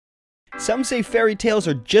Some say fairy tales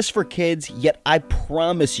are just for kids, yet I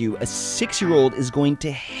promise you a 6-year-old is going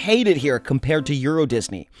to hate it here compared to Euro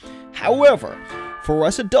Disney. However, for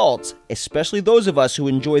us adults, especially those of us who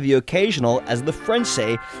enjoy the occasional, as the French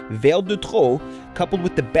say, verre de trop, coupled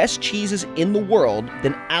with the best cheeses in the world,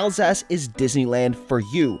 then Alsace is Disneyland for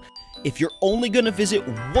you. If you're only going to visit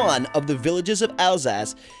one of the villages of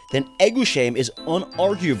Alsace, then Eguisheim is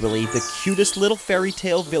unarguably the cutest little fairy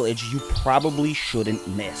tale village you probably shouldn't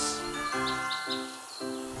miss.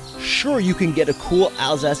 Sure, you can get a cool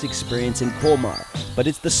Alsace experience in Colmar, but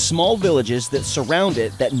it's the small villages that surround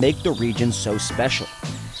it that make the region so special.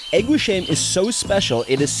 Eguisheim is so special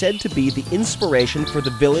it is said to be the inspiration for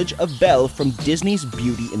the village of Belle from Disney's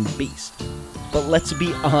Beauty and the Beast. But let's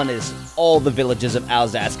be honest, all the villages of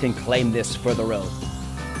Alsace can claim this for their own.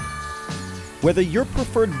 Whether your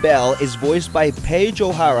preferred Belle is voiced by Paige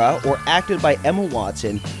O'Hara or acted by Emma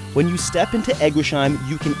Watson, when you step into Eguisheim,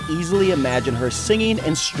 you can easily imagine her singing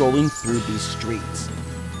and strolling through these streets.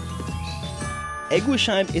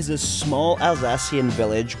 Eguisheim is a small Alsatian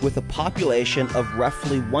village with a population of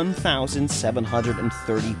roughly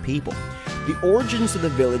 1,730 people. The origins of the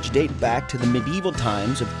village date back to the medieval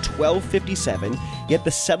times of 1257, yet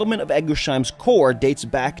the settlement of Eguisheim's core dates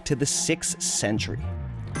back to the 6th century.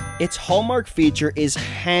 Its hallmark feature is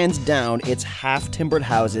hands down its half-timbered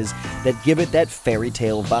houses that give it that fairy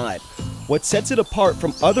tale vibe. What sets it apart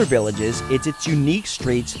from other villages is its unique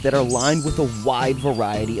streets that are lined with a wide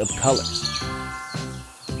variety of colors.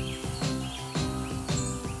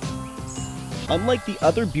 Unlike the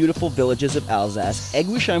other beautiful villages of Alsace,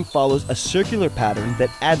 Eguisheim follows a circular pattern that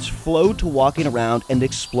adds flow to walking around and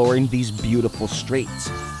exploring these beautiful streets.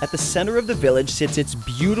 At the center of the village sits its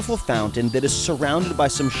beautiful fountain that is surrounded by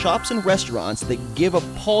some shops and restaurants that give a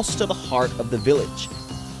pulse to the heart of the village.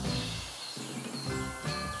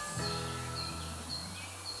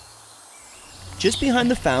 Just behind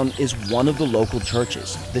the fountain is one of the local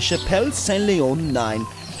churches. The Chapelle Saint-Léon 9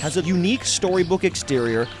 has a unique storybook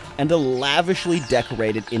exterior and a lavishly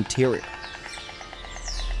decorated interior.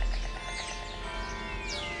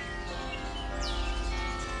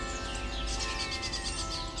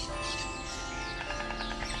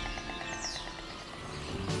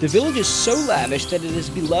 The village is so lavish that it is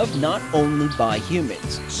beloved not only by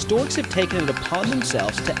humans. Storks have taken it upon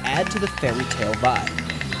themselves to add to the fairy tale vibe.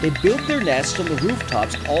 They build their nests on the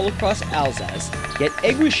rooftops all across Alsace, yet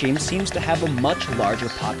Eguisheim seems to have a much larger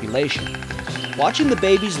population. Watching the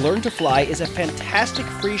babies learn to fly is a fantastic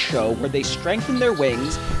free show where they strengthen their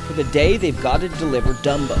wings for the day they've got to deliver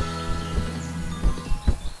Dumbo.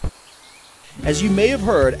 As you may have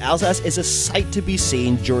heard, Alsace is a sight to be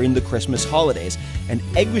seen during the Christmas holidays, and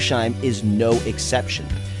Eguisheim is no exception.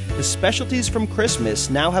 The specialties from Christmas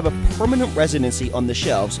now have a permanent residency on the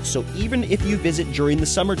shelves, so even if you visit during the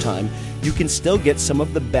summertime, you can still get some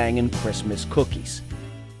of the bangin' Christmas cookies.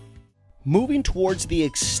 Moving towards the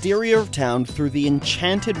exterior of town through the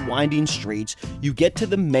enchanted winding streets, you get to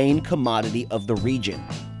the main commodity of the region: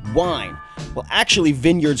 wine. Well, actually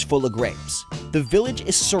vineyards full of grapes. The village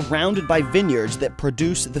is surrounded by vineyards that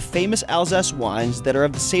produce the famous Alsace wines that are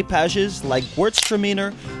of the cepages like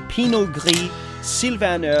Gewürztraminer, Pinot Gris,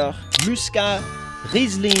 Sylvaner, Muscat,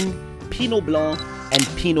 Riesling, Pinot Blanc, and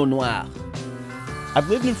Pinot Noir. I've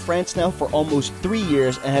lived in France now for almost 3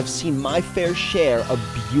 years and have seen my fair share of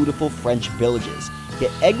beautiful French villages,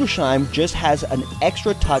 yet Eguisheim just has an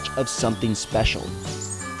extra touch of something special.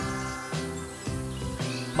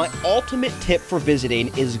 My ultimate tip for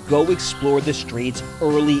visiting is go explore the streets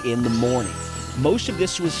early in the morning. Most of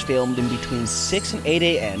this was filmed in between 6 and 8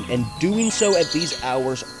 a.m. and doing so at these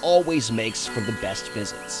hours always makes for the best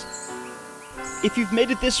visits. If you've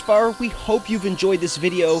made it this far, we hope you've enjoyed this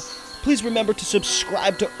video. Please remember to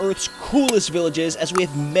subscribe to Earth's coolest villages as we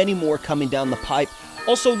have many more coming down the pipe.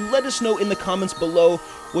 Also, let us know in the comments below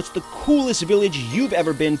what's the coolest village you've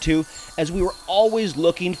ever been to, as we were always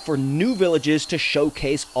looking for new villages to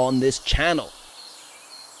showcase on this channel.